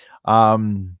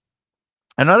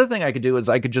 Another thing I could do is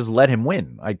I could just let him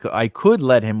win. I could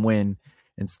let him win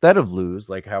instead of lose,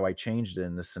 like how I changed it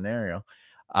in this scenario.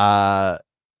 Uh,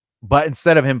 but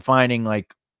instead of him finding,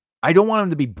 like, I don't want him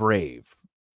to be brave.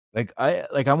 I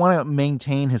want to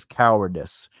maintain his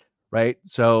cowardice, right?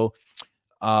 So,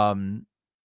 um,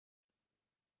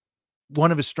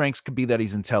 one of his strengths could be that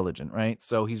he's intelligent, right?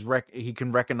 So he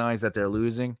can recognize that they're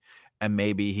losing, and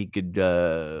maybe he could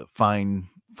find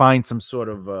some sort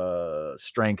of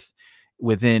strength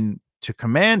within to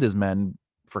command his men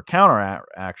for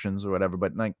actions or whatever,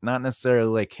 but, like, not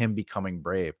necessarily like him becoming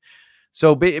brave.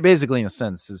 So basically, in a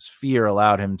sense, his fear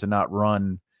allowed him to not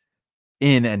run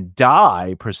in and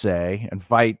die per se and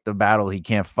fight the battle he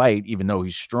can't fight, even though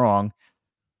he's strong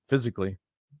physically,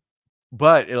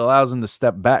 but it allows him to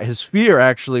step back. His fear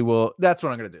actually will, that's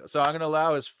what I'm going to do. So I'm going to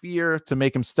allow his fear to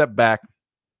make him step back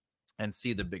and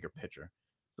see the bigger picture.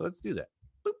 So let's do that.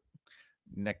 Boop.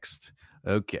 Next.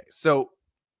 Okay. So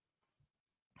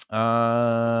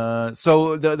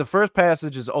the first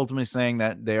passage is ultimately saying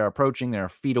that they are approaching, they're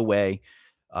feet away,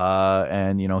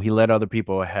 and he led other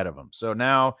people ahead of him. So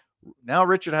now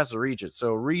Richard has to reach it.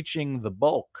 So reaching the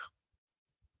bulk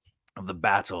of the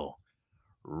battle,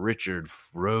 Richard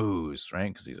froze,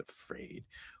 right? Because he's afraid.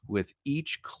 With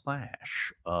each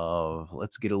clash of,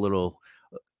 let's get a little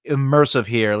immersive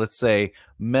here. Let's say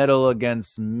metal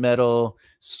against metal,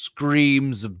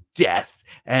 screams of death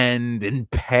and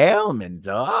impalement.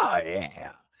 Oh,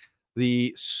 yeah.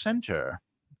 The center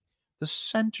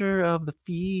of the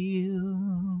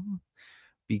field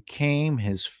became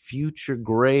his future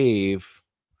grave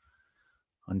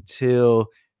until,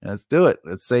 let's do it.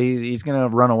 Let's say he's going to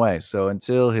run away. So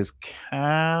until his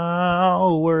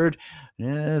cowardness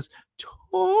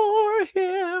tore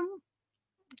him,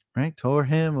 right? Tore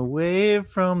him away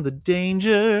from the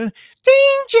danger.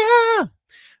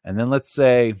 And then let's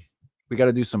say we got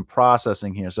to do some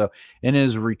processing here. So in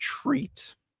his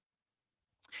retreat,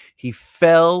 he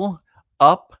fell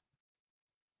up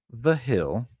the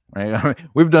hill, right?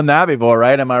 We've done that before,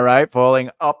 right? Am I right?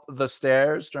 Falling up the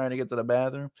stairs, trying to get to the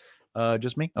bathroom.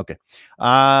 Just me? Okay. What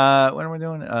am I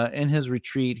doing? In his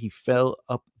retreat, he fell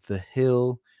up the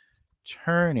hill,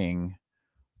 turning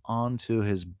onto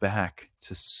his back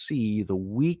to see the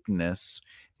weakness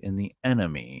in the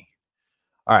enemy.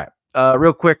 All right.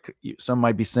 Real quick, some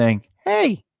might be saying,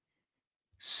 hey,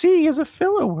 see is a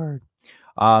filler word.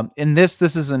 In this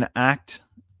is an act.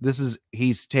 This is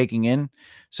he's taking in.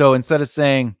 So instead of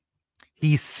saying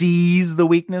he sees the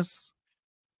weakness,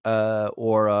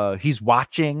 or he's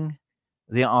watching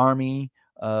the army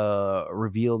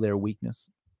reveal their weakness,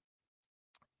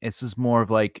 this is more of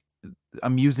like,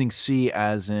 I'm using see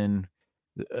as in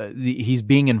he's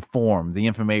being informed, the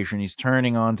information. He's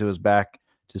turning onto his back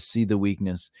to see the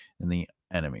weakness in the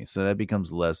enemy. So that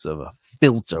becomes less of a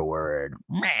filter word.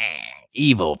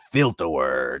 Evil filter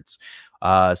words.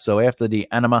 So after the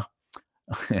anima,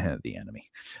 the enemy.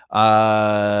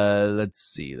 Let's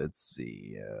see.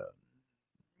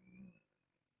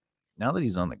 Now that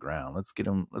he's on the ground, let's get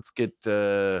him. Let's get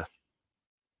his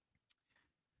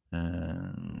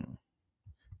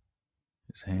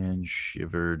hand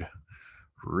shivered,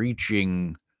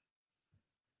 reaching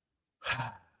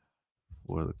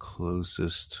For the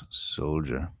closest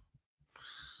soldier.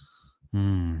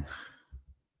 Hmm.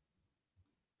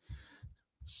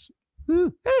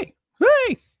 Hey,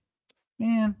 hey,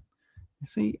 man.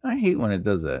 See, I hate when it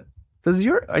does that. Does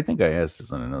your, I think I asked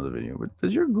this on another video, but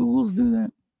does your Googles do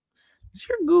that? Does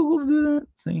your Googles do that?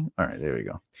 See? All right, there we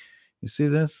go. You see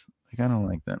this? Like, I don't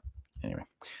like that. Anyway.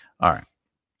 All right.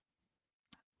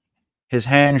 His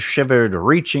hand shivered,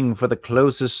 reaching for the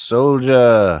closest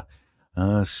soldier.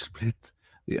 Split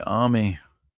the army.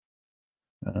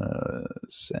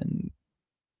 Send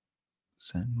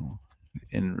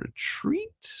in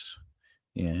retreat.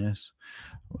 Yes.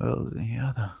 Well, the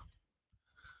other.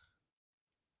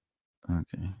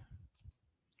 Okay.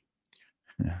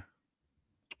 Yeah.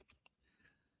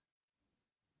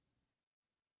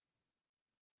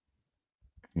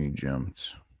 He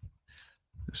jumped.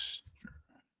 Just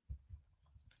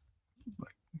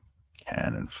like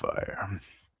cannon fire.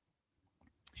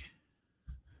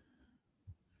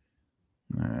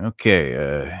 Okay.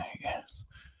 Yes.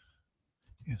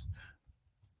 Yes.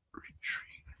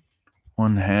 Retreat.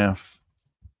 One half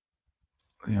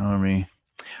the army.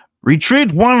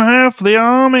 Retreat one half the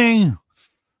army.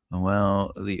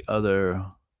 Well, the other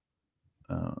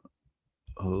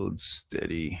holds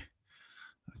steady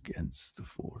against the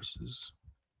forces.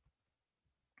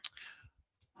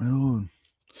 My lord.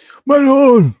 My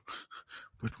lord.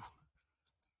 But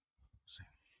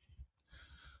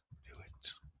do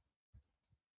it.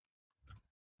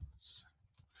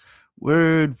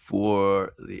 Word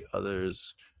for the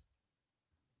others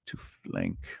to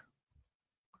flank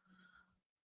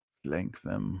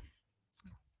them.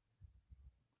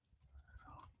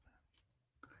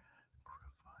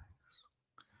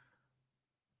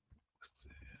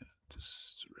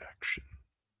 Distraction.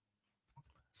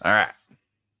 All right.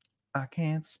 I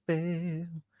can't spell.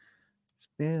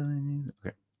 Spelling.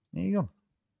 Okay. There you go.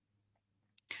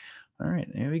 All right,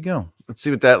 there we go. Let's see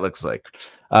what that looks like.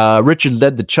 Richard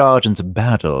led the charge into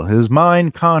battle, his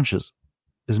mind conscious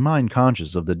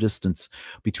of the distance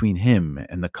between him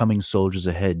and the coming soldiers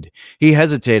ahead. He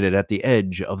hesitated at the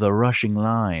edge of the rushing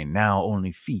line, now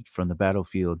only feet from the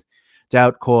battlefield.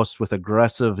 Doubt coursed with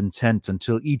aggressive intent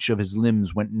until each of his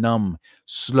limbs went numb.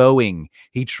 Slowing,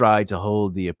 he tried to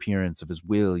hold the appearance of his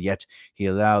will, yet he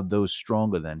allowed those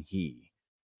stronger than he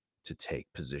to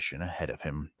take position ahead of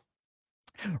him.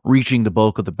 Reaching the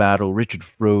bulk of the battle, Richard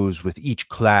froze with each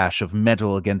clash of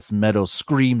metal against metal,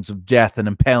 screams of death and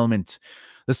impalement.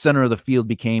 The center of the field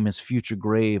became his future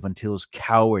grave until his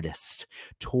cowardice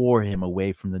tore him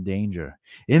away from the danger.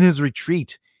 In his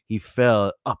retreat, he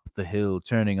fell up the hill,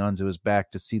 turning onto his back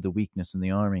to see the weakness in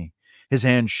the army. His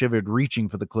hand shivered, reaching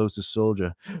for the closest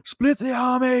soldier. Split the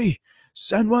army!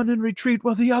 Send one in retreat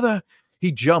while the other.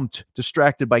 He jumped,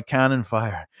 distracted by cannon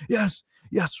fire. Yes,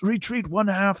 yes, retreat one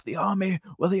half the army,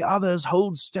 while the others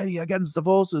hold steady against the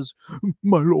forces.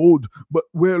 My lord, but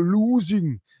we're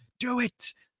losing. Do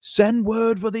it. Send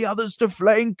word for the others to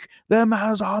flank them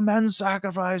as our men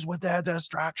sacrifice with their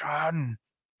distraction.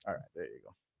 All right, there you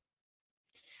go.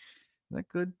 Is that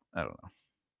good? I don't know.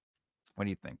 What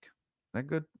do you think? Is that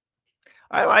good?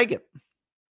 I like it.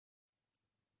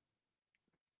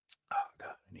 Oh,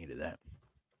 God, I needed that.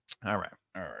 All right.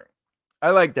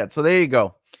 I like that. So there you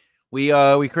go. We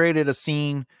created a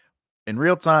scene in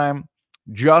real time,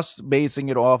 just basing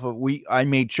it off of I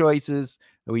made choices,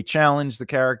 we challenged the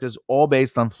characters all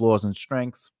based on flaws and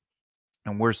strengths.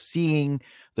 And we're seeing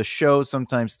the show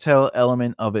sometimes tell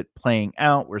element of it playing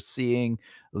out. We're seeing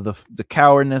the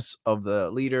cowardness of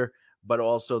the leader, but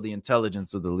also the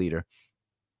intelligence of the leader.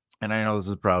 And I know this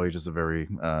is probably just a very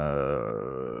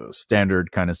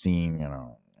standard kind of scene, you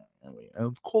know.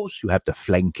 Of course, you have to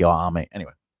flank your army.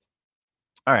 Anyway.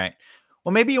 All right.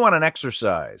 Well, maybe you want an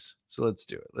exercise. So let's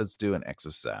do it. Let's do an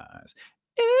exercise.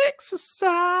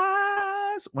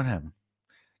 Exercise. What happened?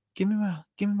 Give me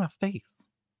my face.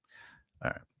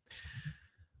 All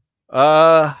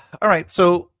right. All right.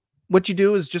 So what you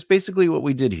do is just basically what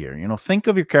we did here. You know, think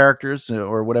of your characters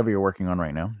or whatever you're working on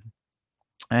right now,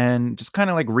 and just kind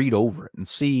of like read over it and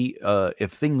see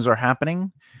if things are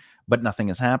happening, but nothing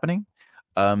is happening.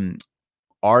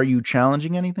 Are you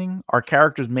challenging anything? Are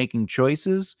characters making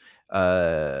choices?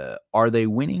 Are they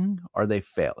winning? Are they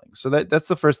failing? So that's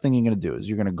the first thing you're going to do is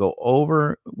you're going to go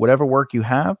over whatever work you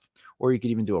have, or you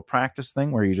could even do a practice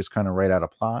thing where you just kind of write out a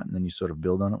plot and then you sort of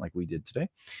build on it like we did today.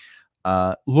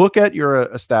 Look at your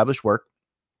established work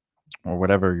or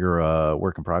whatever your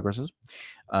work in progress is,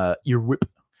 your whip,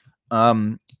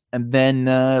 and then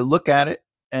look at it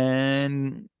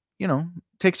and, you know,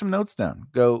 take some notes down.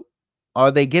 Go, are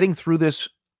they getting through this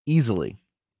easily?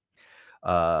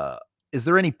 Is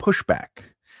there any pushback?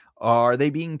 Are they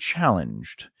being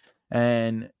challenged?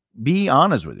 And be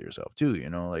honest with yourself too,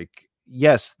 like,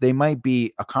 yes, they might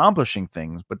be accomplishing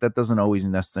things, but that doesn't always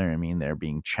necessarily mean they're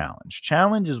being challenged.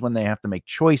 Challenge is when they have to make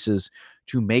choices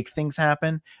to make things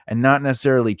happen, and not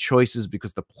necessarily choices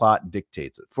because the plot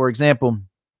dictates it. For example,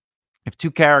 if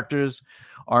two characters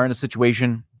are in a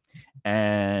situation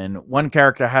and one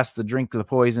character has to drink the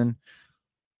poison,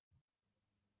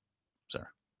 sorry,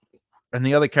 and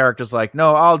the other character's like,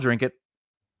 no, I'll drink it.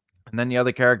 And then the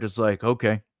other character's like,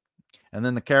 okay. And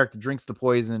then the character drinks the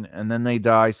poison and then they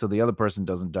die so the other person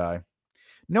doesn't die.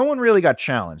 No one really got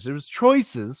challenged. It was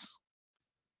choices,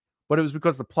 but it was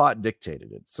because the plot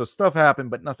dictated it. So stuff happened,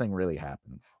 but nothing really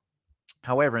happened.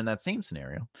 However, in that same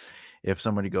scenario, if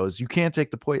somebody goes, you can't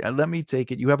take the poison, let me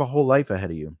take it. You have a whole life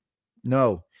ahead of you.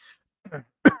 No,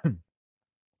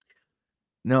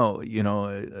 no,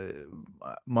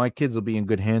 my kids will be in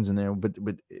good hands in there, but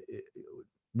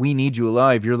we need you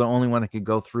alive. You're the only one that can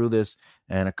go through this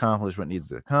and accomplish what needs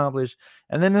to accomplish.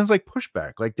 And then there's like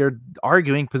pushback, like they're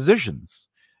arguing positions.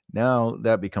 Now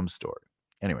that becomes story.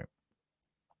 Anyway,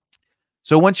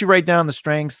 so once you write down the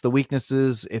strengths, the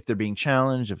weaknesses, if they're being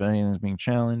challenged, if anything's being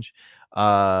challenged,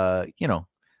 you know,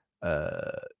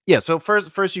 yeah. So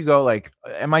first you go like,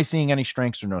 am I seeing any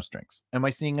strengths or no strengths? Am I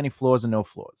seeing any flaws and no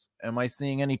flaws? Am I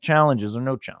seeing any challenges or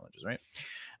no challenges? Right.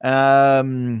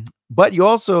 But you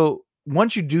also,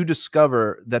 once you do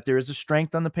discover that there is a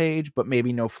strength on the page, but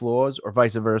maybe no flaws, or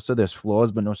vice versa, there's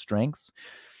flaws but no strengths.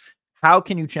 How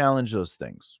can you challenge those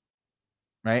things?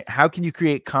 Right? How can you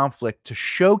create conflict to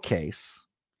show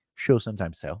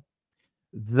sometimes tell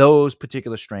those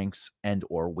particular strengths and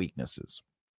or weaknesses?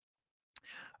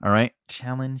 All right.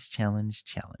 Challenge.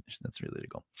 That's really the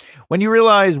goal. When you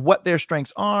realize what their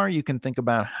strengths are, you can think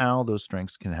about how those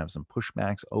strengths can have some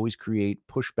pushbacks. Always create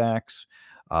pushbacks.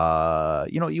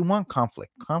 You want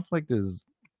conflict. Conflict is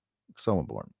so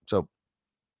important. So,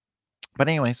 but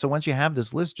anyway, so once you have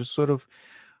this list, just sort of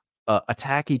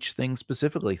attack each thing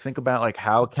specifically. Think about like,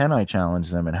 how can I challenge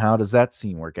them and how does that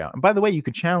scene work out? And by the way, you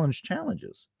could challenge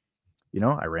challenges.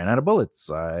 I ran out of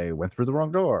bullets. I went through the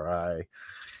wrong door.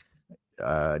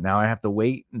 Now I have to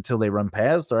wait until they run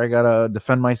past, or I gotta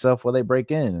defend myself while they break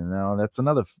in. And now that's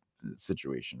another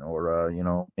situation. Or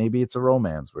maybe it's a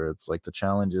romance where it's like the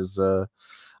challenge is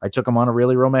I took them on a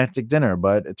really romantic dinner,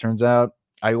 but it turns out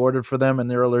I ordered for them and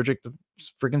they're allergic to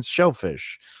freaking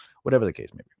shellfish. Whatever the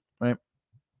case may be, right?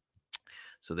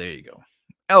 So there you go.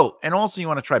 Oh, and also you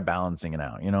want to try balancing it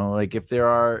out. Like if there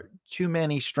are too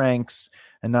many strengths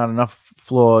and not enough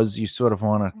flaws, you sort of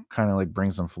want to kind of like bring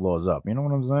some flaws up. You know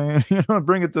what I'm saying?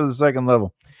 Bring it to the second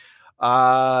level.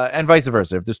 And vice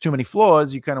versa. If there's too many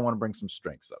flaws, you kind of want to bring some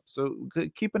strengths up. So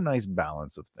keep a nice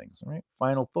balance of things. All right.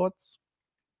 Final thoughts.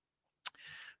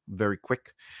 Very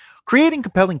quick. Creating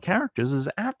compelling characters is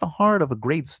at the heart of a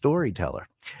great storyteller,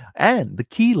 and the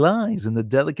key lies in the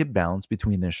delicate balance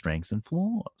between their strengths and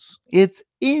flaws. It's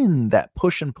in that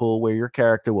push and pull where your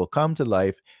character will come to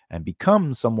life and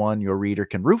become someone your reader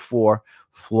can root for,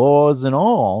 flaws and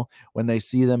all, when they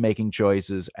see them making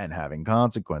choices and having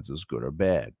consequences, good or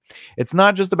bad. It's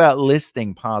not just about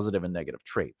listing positive and negative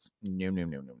traits. No.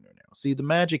 See, the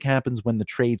magic happens when the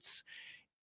traits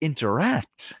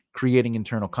interact, creating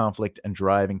internal conflict and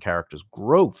driving characters'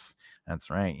 growth.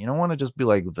 That's right. You don't want to just be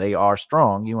like, they are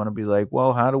strong. You want to be like,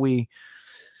 well,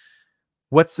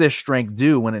 what's their strength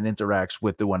do when it interacts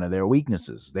with one of their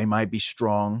weaknesses? They might be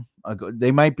strong.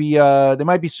 They might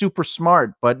be super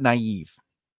smart, but naive.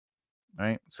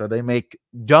 Right. So they make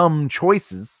dumb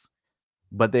choices,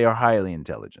 but they are highly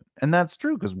intelligent. And that's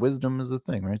true because wisdom is a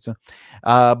thing, right? So,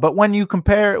 but when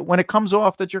it comes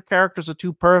off that your characters are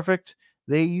too perfect,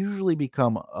 they usually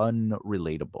become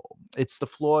unrelatable. It's the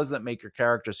flaws that make your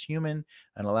characters human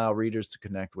and allow readers to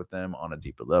connect with them on a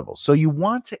deeper level. So you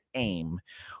want to aim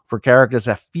for characters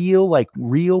that feel like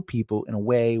real people in a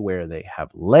way where they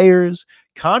have layers,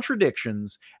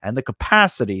 contradictions, and the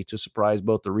capacity to surprise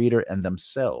both the reader and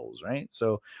themselves, right?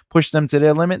 So push them to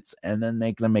their limits and then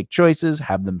make them make choices,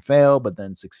 have them fail, but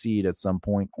then succeed at some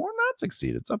point or not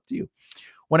succeed. It's up to you.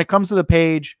 When it comes to the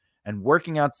page and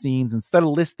working out scenes, instead of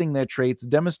listing their traits,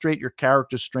 demonstrate your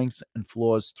character's strengths and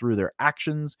flaws through their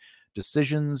actions,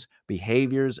 decisions,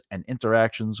 behaviors, and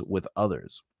interactions with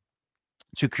others.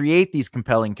 To create these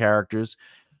compelling characters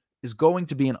is going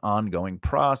to be an ongoing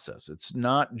process. It's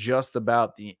not just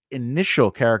about the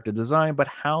initial character design, but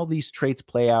how these traits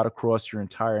play out across your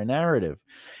entire narrative.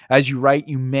 As you write,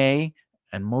 you may,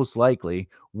 and most likely,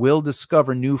 will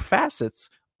discover new facets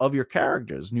of your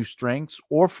characters, new strengths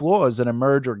or flaws that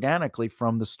emerge organically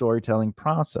from the storytelling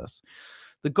process.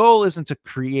 The goal isn't to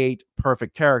create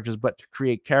perfect characters, but to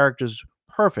create characters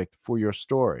perfect for your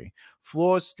story.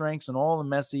 Flaws, strengths, and all the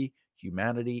messy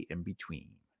humanity in between.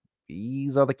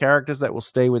 These are the characters that will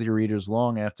stay with your readers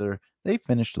long after they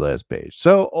finish the last page.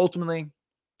 So ultimately,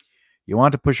 you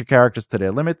want to push your characters to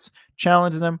their limits,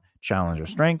 challenge them, challenge their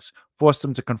strengths, force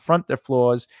them to confront their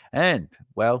flaws, and,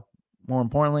 well, more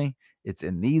importantly, it's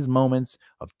in these moments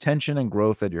of tension and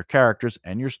growth that your characters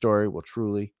and your story will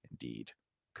truly, indeed,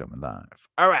 come alive.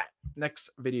 All right, next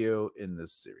video in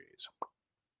this series.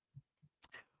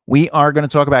 We are going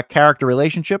to talk about character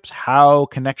relationships, how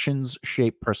connections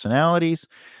shape personalities,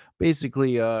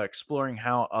 basically exploring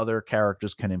how other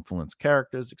characters can influence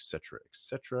characters, etc.,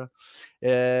 etc.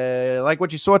 Like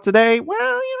what you saw today,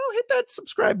 well, hit that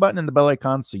subscribe button and the bell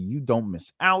icon so you don't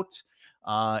miss out.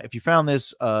 If you found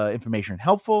this information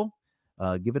helpful,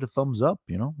 give it a thumbs up.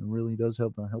 It really does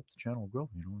help the channel grow.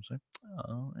 You know what I'm saying?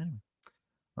 Anyway,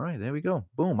 all right, there we go.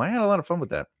 Boom! I had a lot of fun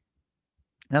with that.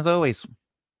 As always,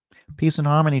 peace and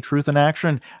harmony, truth and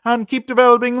action, and keep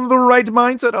developing the right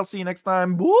mindset. I'll see you next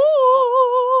time.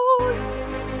 Bye.